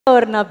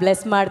ಅವ್ರನ್ನ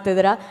ಬ್ಲೆಸ್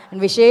ಮಾಡ್ತಿದ್ದೀರಾ.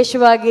 ಆ್ಯಂಡ್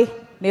ವಿಶೇಷವಾಗಿ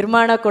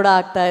ನಿರ್ಮಾಣ ಕೂಡ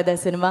ಆಗ್ತಾ ಇದೆ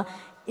ಸಿನಿಮಾ.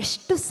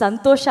 ಎಷ್ಟು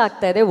ಸಂತೋಷ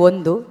ಆಗ್ತಾ ಇದೆ.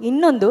 ಒಂದು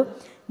ಇನ್ನೊಂದು,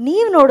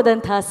 ನೀವು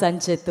ನೋಡಿದಂತಹ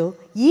ಸಂಚಿತ್ತು,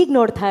 ಈಗ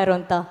ನೋಡ್ತಾ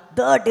ಇರೋಂಥ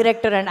ದ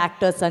ಡಿರೆಕ್ಟರ್ ಆ್ಯಂಡ್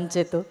ಆ್ಯಕ್ಟರ್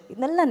ಸಂಚಿತ್ತು,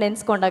 ಇದನ್ನೆಲ್ಲ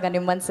ನೆನೆಸ್ಕೊಂಡಾಗ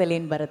ನಿಮ್ಮ ಮನಸ್ಸಲ್ಲಿ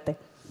ಏನು ಬರುತ್ತೆ?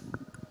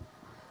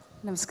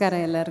 ನಮಸ್ಕಾರ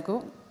ಎಲ್ಲರಿಗೂ.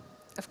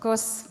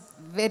 Of course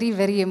very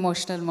very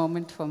emotional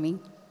moment for me.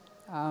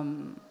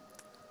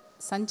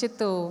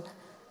 ಸಂಚಿತ್ತು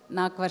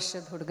 4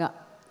 ವರ್ಷದ ಹುಡುಗ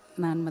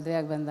ನಾನು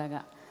ಮದುವೆಯಾಗಿ ಬಂದಾಗ.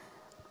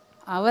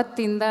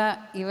 ಆವತ್ತಿಂದ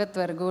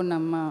ಇವತ್ತವರೆಗೂ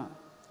ನಮ್ಮ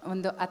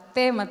ಒಂದು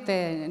ಅತ್ತೆ ಮತ್ತು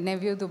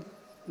ನೆವ್ಯೂದು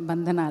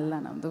ಬಂಧನ ಅಲ್ಲ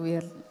ನಮ್ಮದು.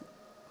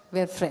 We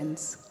are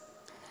friends.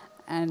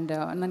 ಆ್ಯಂಡ್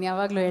ನಾನು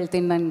ಯಾವಾಗಲೂ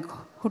ಹೇಳ್ತೀನಿ, ನನಗೆ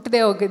ಹುಟ್ಟದೆ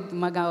ಹೋಗಿದ್ದ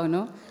ಮಗ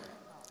ಅವನು.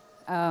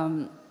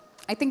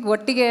 ಐ ಥಿಂಕ್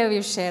ಒಟ್ಟಿಗೆ ವಿ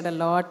ಶೇರ್ಡ್ ಅ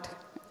ಲಾಟ್.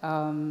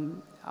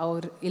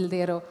 ಅವ್ರು ಇಲ್ಲದೆ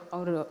ಇರೋ,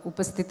 ಅವ್ರ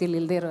ಉಪಸ್ಥಿತಿಲಿ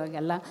ಇಲ್ಲದೆ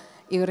ಇರೋವಾಗೆಲ್ಲ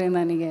ಇವರೇ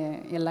ನನಗೆ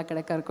ಎಲ್ಲ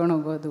ಕಡೆ ಕರ್ಕೊಂಡು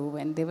ಹೋಗೋದು.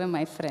 And they were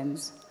my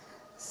friends.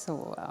 So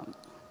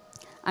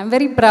I am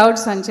very proud,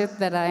 Sanchit,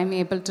 that I am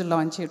able to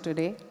launch you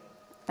today.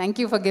 Thank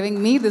you for giving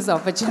me this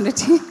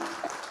opportunity.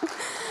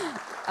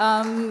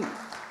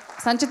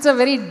 Sanchit's a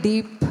very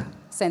deep,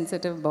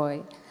 sensitive boy,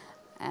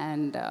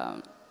 and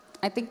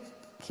I think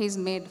he's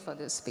made for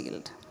this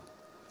field.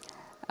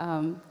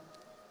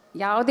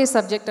 ಯಾವುದೇ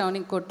subject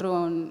ಅವನಿಗೆ ಕೊಟ್ಟರು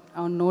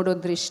ಅವ್ನು ನೋಡೋ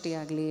ದೃಷ್ಟಿ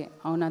ಆಗಲಿ,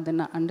 ಅವನು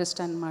ಅದನ್ನು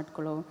understand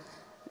ಮಾಡ್ಕೊಳ್ಳೋ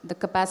the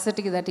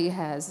capacity that he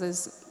has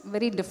is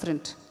very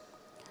different.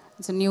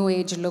 It's a new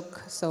age look,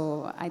 so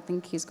I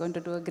think he's going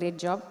to do a great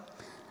job.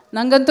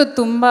 ನನಗಂತೂ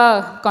ತುಂಬ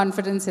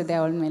ಕಾನ್ಫಿಡೆನ್ಸ್ ಇದೆ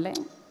ಅವಳ ಮೇಲೆ.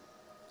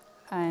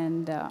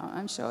 And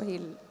I'm sure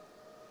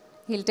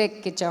he'll take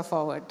Kichcha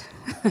forward.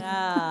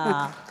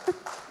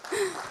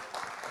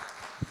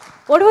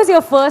 What was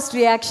your first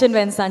reaction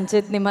when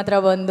Sanchit ನಿಮ್ಮ ಹತ್ರ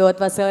ಬಂದು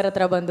ಅಥವಾ sir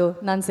ಹತ್ರ ಬಂದು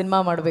ನಾನು ಸಿನಿಮಾ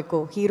ಮಾಡಬೇಕು,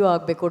 ಹೀರೋ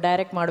ಆಗಬೇಕು,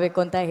 ಡೈರೆಕ್ಟ್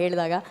ಮಾಡಬೇಕು ಅಂತ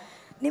ಹೇಳಿದಾಗ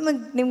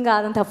ನಿಮ್ಗೆ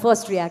ಆದಂಥ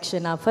ಫಸ್ಟ್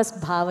ರಿಯಾಕ್ಷನ್, ಆ ಫಸ್ಟ್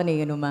ಭಾವನೆ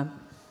ಏನು ma'am?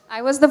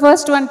 I was the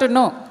first one to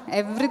know.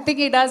 Everything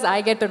he does,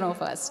 I get to know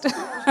first.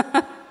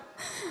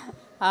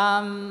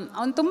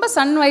 ಅವನು ತುಂಬ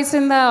ಸಣ್ಣ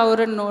ವಯಸ್ಸಿಂದ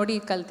ಅವರನ್ನು ನೋಡಿ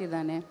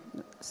ಕಲ್ತಿದ್ದಾನೆ.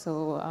 ಸೊ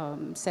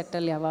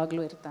ಸೆಟ್ಟಲ್ಲಿ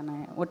ಯಾವಾಗಲೂ ಇರ್ತಾನೆ,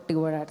 ಒಟ್ಟಿಗೆ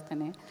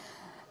ಓಡಾಡ್ತಾನೆ.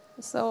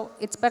 So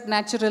it's but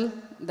natural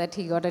that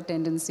he got a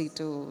tendency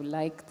to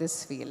like this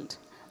field.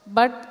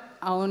 But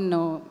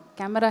ಅವನು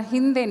ಕ್ಯಾಮರಾ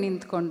ಹಿಂದೆ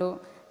ನಿಂತ್ಕೊಂಡು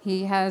he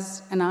has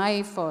an I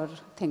for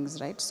things,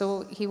 right? So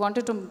he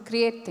wanted to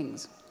create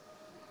things.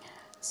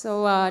 So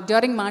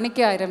during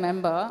ಮಾಣಿಕ್ಯ I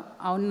remember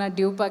ಅವನ್ನ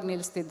ಡ್ಯೂಪಾಗಿ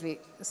ನಿಲ್ಲಿಸ್ತಿದ್ವಿ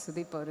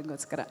ಸುದೀಪ್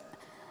ಅವ್ರಿಗೋಸ್ಕರ.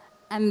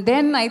 And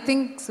then I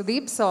think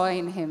Sudeep saw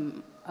in him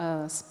a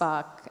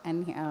spark, and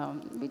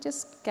we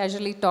just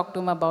casually talked to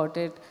him about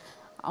it.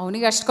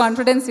 Avaniಗೆ ಅಷ್ಟು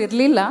confidence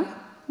ಇರಲಿಲ್ಲ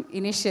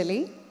initially.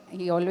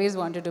 He always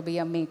wanted to be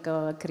a maker,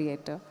 a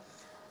creator.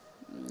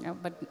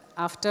 But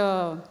after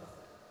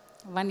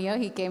 1 year,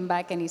 he came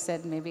back and he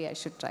said, maybe I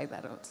should try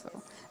that also.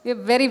 We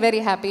are very,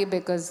 very happy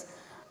because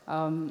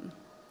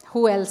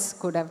who else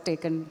could have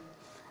taken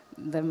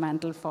the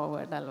mantle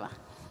forward, alva?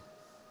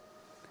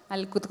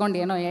 ಅಲ್ಲಿ ಕೂತ್ಕೊಂಡು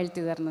ಏನೋ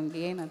ಹೇಳ್ತಿದ್ದಾರೆ ನನಗೆ,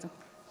 ಏನದು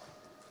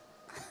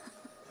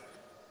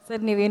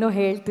sir? ನೀವೇನೋ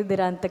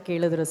ಹೇಳ್ತಿದ್ದೀರಾ ಅಂತ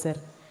ಕೇಳಿದ್ರು ಸರ್.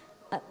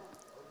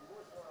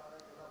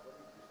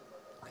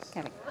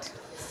 ಕರೆಕ್ಟ್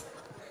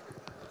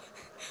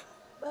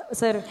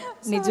ಸರ್,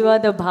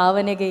 ನಿಜವಾದ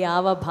ಭಾವನೆಗೆ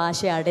ಯಾವ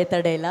ಭಾಷೆ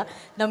ಅಡೆತಡೆ ಇಲ್ಲ.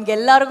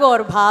 ನಮಗೆಲ್ಲರಿಗೂ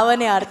ಅವ್ರ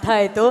ಭಾವನೆ ಅರ್ಥ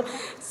ಆಯಿತು.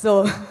 ಸೊ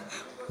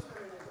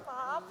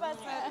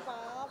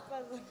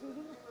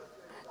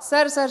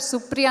ಸರ್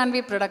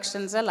ಸುಪ್ರಿಯಾನ್ವಿ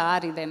ಪ್ರೊಡಕ್ಷನ್ಸಲ್ಲಿ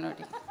 6 ಇದೆ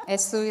ನೋಡಿ.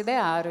 ಎಸ್ಸು ಇದೆ,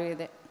 6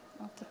 ಇದೆ.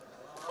 ಓಕೆ,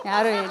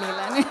 ಯಾರೂ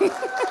ಹೇಳಿಲ್ಲ.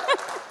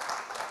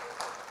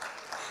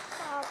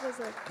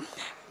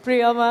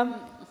 Priya ma'am,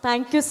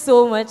 thank you so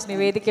much. ನೀವು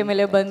ವೇದಿಕೆ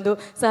ಮೇಲೆ ಬಂದು,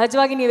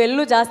 ಸಹಜವಾಗಿ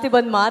ನೀವೆಲ್ಲೂ ಜಾಸ್ತಿ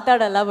ಬಂದು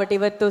ಮಾತಾಡಲ್ಲ, ಬಟ್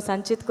ಇವತ್ತು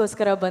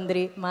ಸಂಚಿತ್ಗೋಸ್ಕರ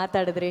ಬಂದ್ರಿ,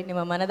 ಮಾತಾಡಿದ್ರಿ,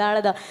 ನಿಮ್ಮ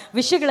ಮನದಾಳದ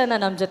ವಿಷಯಗಳನ್ನು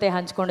ನಮ್ಮ ಜೊತೆ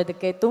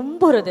ಹಂಚ್ಕೊಂಡಿದ್ದಕ್ಕೆ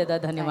ತುಂಬ ಹೃದಯದ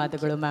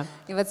ಧನ್ಯವಾದಗಳು ಮ್ಯಾಮ್.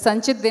 ಇವತ್ತು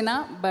ಸಂಚಿತ್ ದಿನ,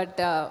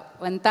 ಬಟ್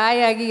ಒಂದು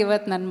ತಾಯಿಯಾಗಿ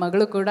ಇವತ್ತು ನನ್ನ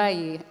ಮಗಳು ಕೂಡ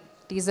ಈ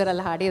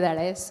ಟೀಸರಲ್ಲಿ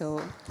ಹಾಡಿದ್ದಾಳೆ. So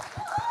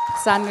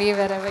Saanvi,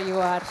 wherever you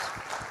are,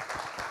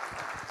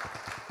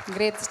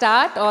 great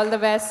start, all the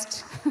best.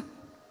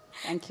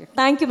 Thank you.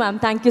 Thank you ma'am,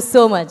 thank you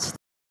so much.